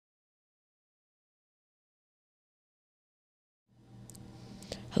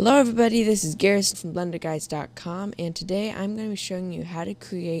Hello everybody, this is Guyz from BlenderGuyz.com, and today I'm going to be showing you how to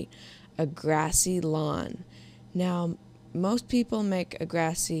create a grassy lawn. Now, most people make a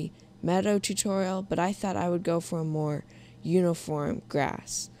grassy meadow tutorial, but I thought I would go for a more uniform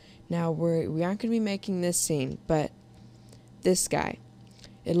grass. Now, we aren't going to be making this scene, but this guy.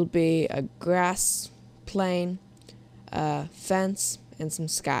 It'll be a grass plane, a fence, and some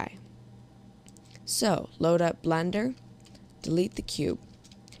sky. So, load up Blender, delete the cube,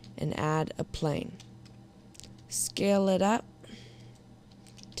 and add a plane. Scale it up,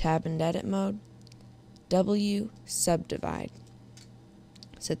 tab and edit mode, W subdivide.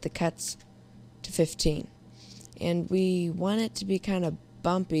 Set the cuts to 15. And we want it to be kind of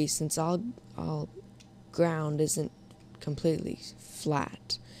bumpy since all ground isn't completely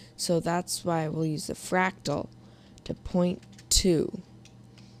flat. So that's why we'll use the fractal to 0.2.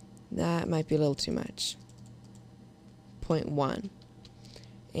 That might be a little too much. 0.1.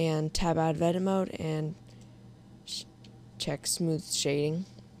 And tab out of edit mode and check smooth shading.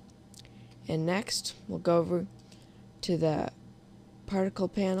 And next we'll go over to the particle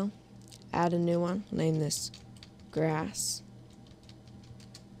panel, add a new one, name this grass,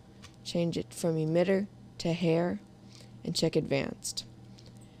 change it from emitter to hair, and check advanced.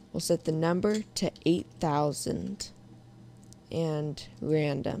 We'll set the number to 8,000 and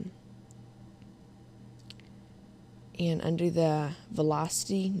random. And under the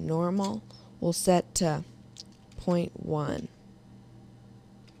velocity normal, we'll set to 0.1.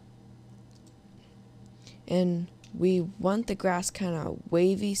 And we want the grass kind of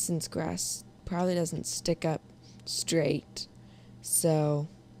wavy since grass probably doesn't stick up straight. So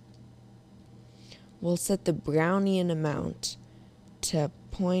we'll set the Brownian amount to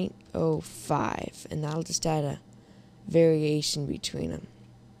 0.05, and that'll just add a variation between them.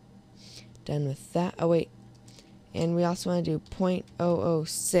 Done with that. Oh wait. And we also want to do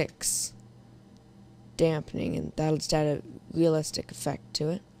 0.006 dampening, and that'll just add a realistic effect to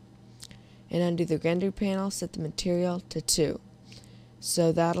it. And under the render panel, set the material to 2.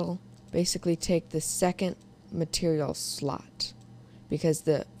 So that'll basically take the second material slot, because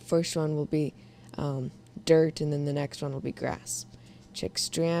the first one will be dirt and then the next one will be grass. Check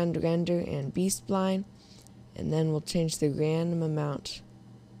strand, render, and B-spline, and then we'll change the random amount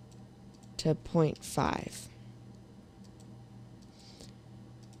to 0.5.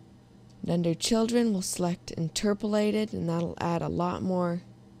 Under children, we'll select interpolated, and that'll add a lot more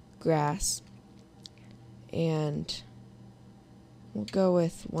grass. And we'll go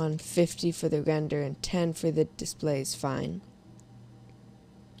with 150 for the render and 10 for the display is fine.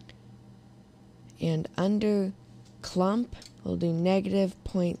 And under clump, we'll do negative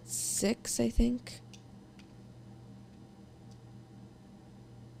 0.6, I think.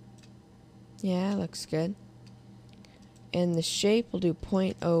 Yeah, looks good. And the shape we'll do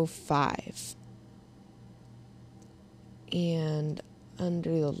 0.05. And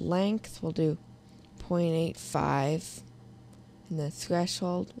under the length we'll do 0.85. And the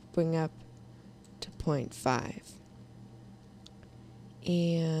threshold we'll bring up to 0.5.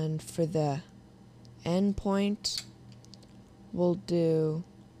 And for the end point we'll do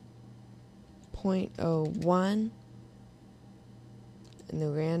 0.01. And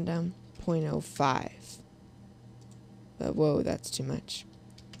the random 0.05. But whoa, that's too much.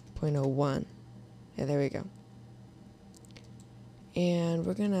 0.01. Yeah, there we go. And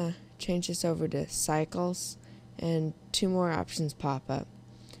we're going to change this over to cycles, and 2 more options pop up.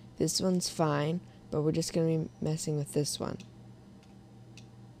 This one's fine, but we're just going to be messing with this one.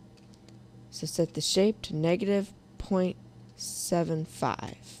 So set the shape to negative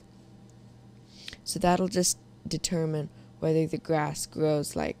 0.75. So that'll just determine whether the grass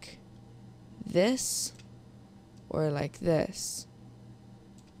grows like this or like this.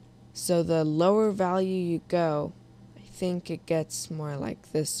 So the lower value you go, I think it gets more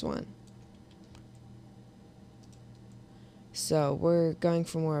like this one. So we're going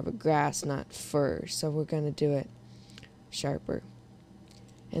for more of a grass, not fir, so we're going to do it sharper.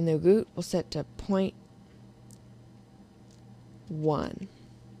 And the root we'll set to 0.1.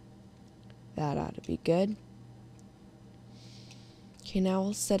 That ought to be good. Okay, now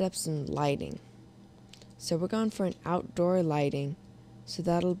we'll set up some lighting. So we're going for an outdoor lighting, so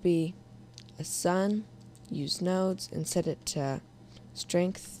that'll be a sun, use nodes, and set it to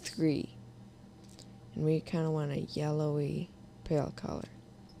strength 3. And we kind of want a yellowy pale color.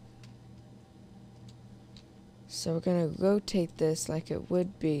 So we're going to rotate this like it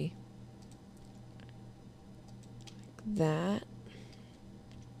would be like that.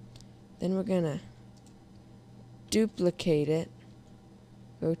 Then we're going to duplicate it,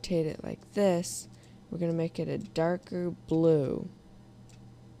 rotate it like this. We're going to make it a darker blue.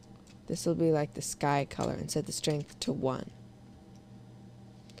 This will be like the sky color, and set the strength to 1.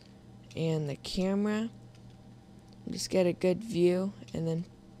 And the camera, just get a good view, and then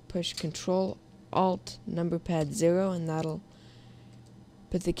push Control Alt number pad 0, and that'll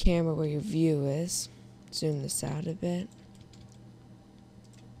put the camera where your view is. Zoom this out a bit.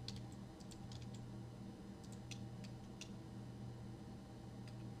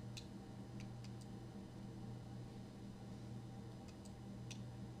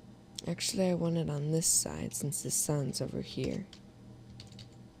 Actually, I want it on this side since the sun's over here.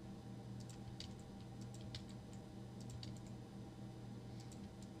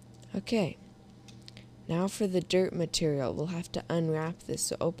 Okay, now for the dirt material, we'll have to unwrap this.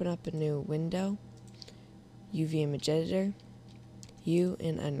 So open up a new window, UV Image Editor, U,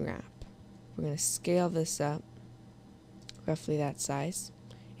 and unwrap. We're going to scale this up, roughly that size.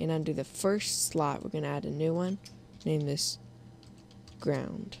 And under the first slot, we're going to add a new one. Name this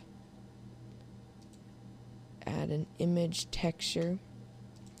ground. Add an image texture.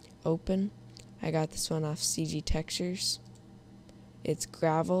 Open. I got this one off CG Textures. It's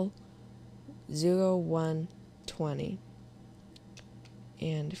gravel 0120.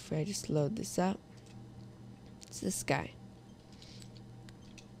 And if I just load this up, it's this guy.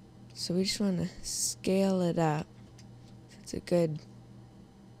 So we just want to scale it up. It's a good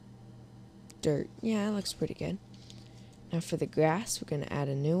dirt. Yeah, it looks pretty good. Now for the grass, we're going to add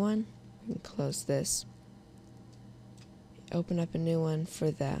a new one. We can close this. Open up a new one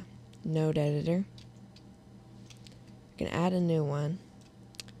for the node editor. We can add a new one.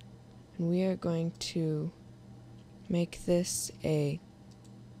 And we are going to make this a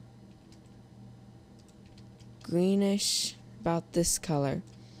greenish, about this color.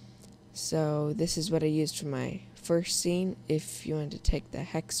 So this is what I used for my first scene. If you want to take the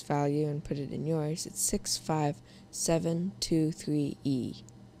hex value and put it in yours, it's 65723E.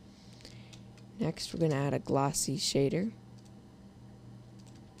 Next, we're going to add a glossy shader.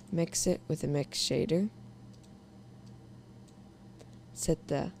 Mix it with a mix shader. Set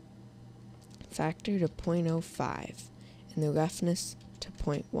the factor to 0.05 and the roughness to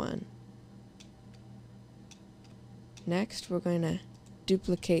 0.1. Next, we're going to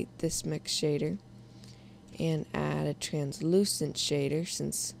duplicate this mix shader and add a translucent shader,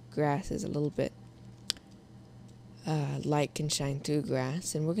 since grass is a little bit light can shine through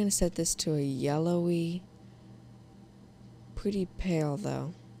grass. And we're going to set this to a yellowy, pretty pale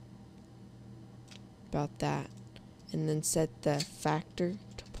though, about that. And then set the factor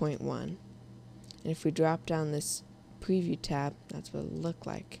to 0.1. And if we drop down this preview tab, that's what it'll look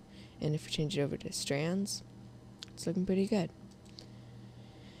like. And if we change it over to strands, it's looking pretty good.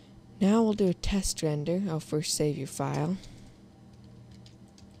 Now we'll do a test render. I'll first save your file.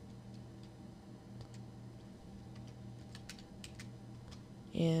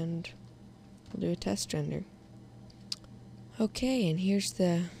 And we'll do a test render. Okay, and here's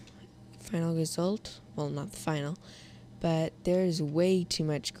the final result. Well, not the final, but there's way too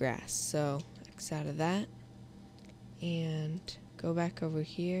much grass. So X out of that and go back over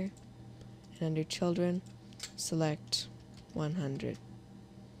here, and under children, select 100.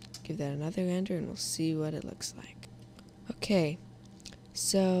 Give that another render and we'll see what it looks like. Okay,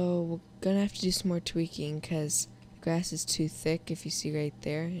 so we're gonna have to do some more tweaking because the grass is too thick, if you see right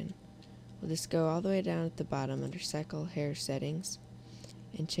there, and we'll just go all the way down at the bottom under cycle hair settings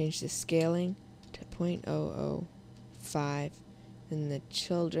and change the scaling to 0.005. And the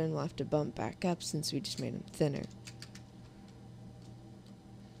children will have to bump back up since we just made them thinner.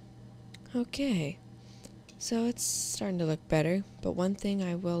 Okay, so it's starting to look better, but one thing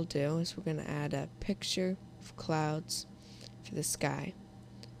I will do is we're going to add a picture of clouds for the sky.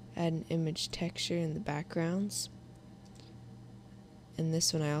 Add an image texture in the backgrounds. And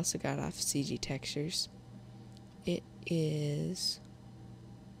this one I also got off CG Textures. It is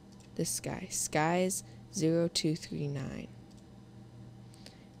this guy, Guyz 0239.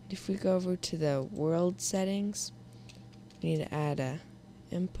 If we go over to the world settings, we need to add a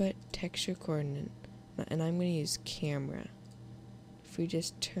input texture coordinate, and I'm going to use camera. If we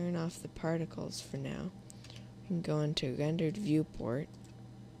just turn off the particles for now, we can go into rendered viewport.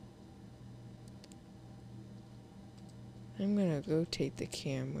 I'm going to rotate the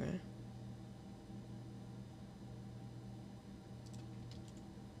camera.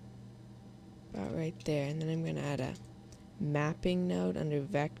 About right there, and then I'm going to add a mapping node under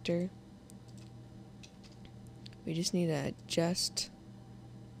vector. We just need to adjust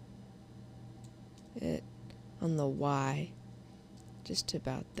it on the Y just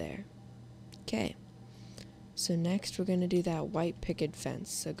about there. Okay, so next we're going to do that white picket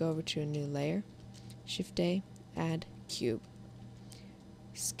fence. So go over to a new layer, Shift A, add cube.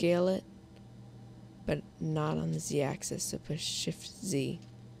 scale it, but not on the Z-axis, so push Shift-Z.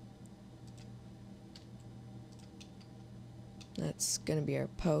 That's going to be our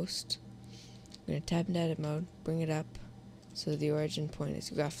post. We're going to tap into edit mode, bring it up so the origin point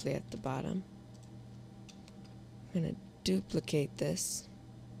is roughly at the bottom. I'm going to duplicate this.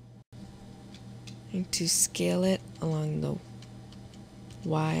 I'm going to scale it along the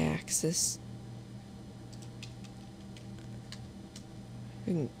Y-axis.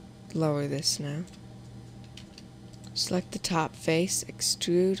 We can lower this now. Select the top face,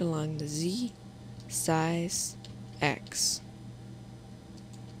 extrude along the Z, size, X.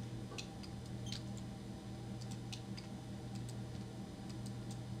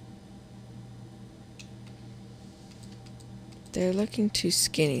 They're looking too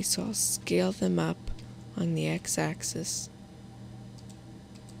skinny, so I'll scale them up on the X-axis.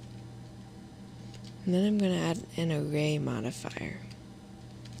 And then I'm going to add an array modifier.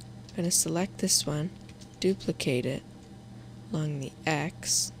 I'm going to select this one, duplicate it along the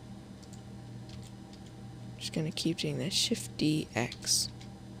X. I'm just going to keep doing that, Shift-D, X.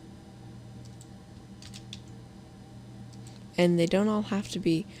 And they don't all have to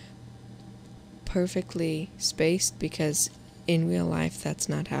be perfectly spaced, because in real life that's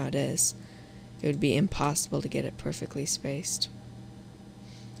not how it is. It would be impossible to get it perfectly spaced.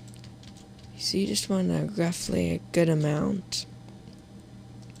 So you just want roughly a good amount.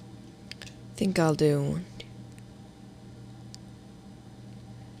 I think I'll do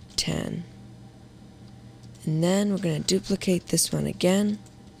 10. And then we're going to duplicate this one again,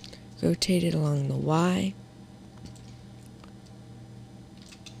 rotate it along the Y,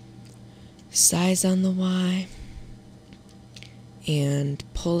 size on the Y, and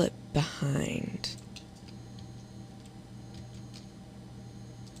pull it behind.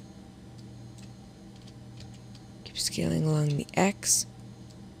 Keep scaling along the X.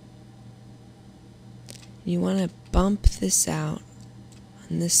 You want to bump this out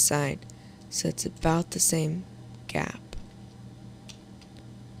on this side so it's about the same gap.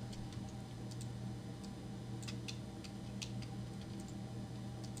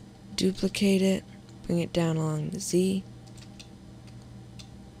 Duplicate it, bring it down along the Z,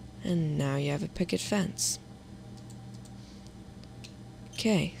 and now you have a picket fence.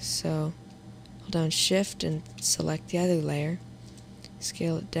 Okay, so hold down Shift and select the other layer,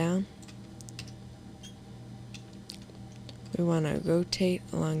 scale it down. We want to rotate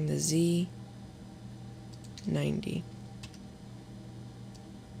along the Z 90.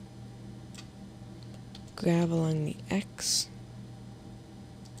 Grab along the X.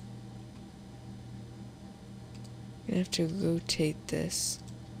 You're going to have to rotate this.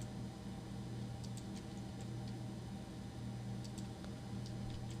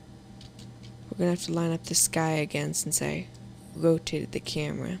 We're going to have to line up the sky again since I rotated the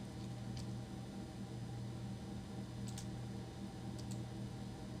camera.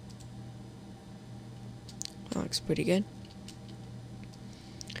 That looks pretty good.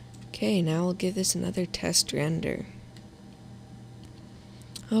 Okay, now we'll give this another test render.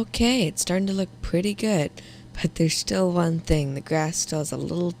 Okay, it's starting to look pretty good, but there's still one thing. The grass still has a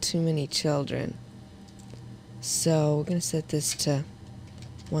little too many children. So we're going to set this to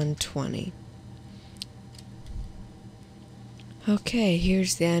 120. Okay,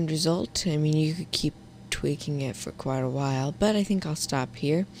 here's the end result. I mean, you could keep tweaking it for quite a while, but I think I'll stop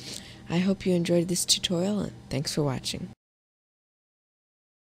here. I hope you enjoyed this tutorial, and thanks for watching.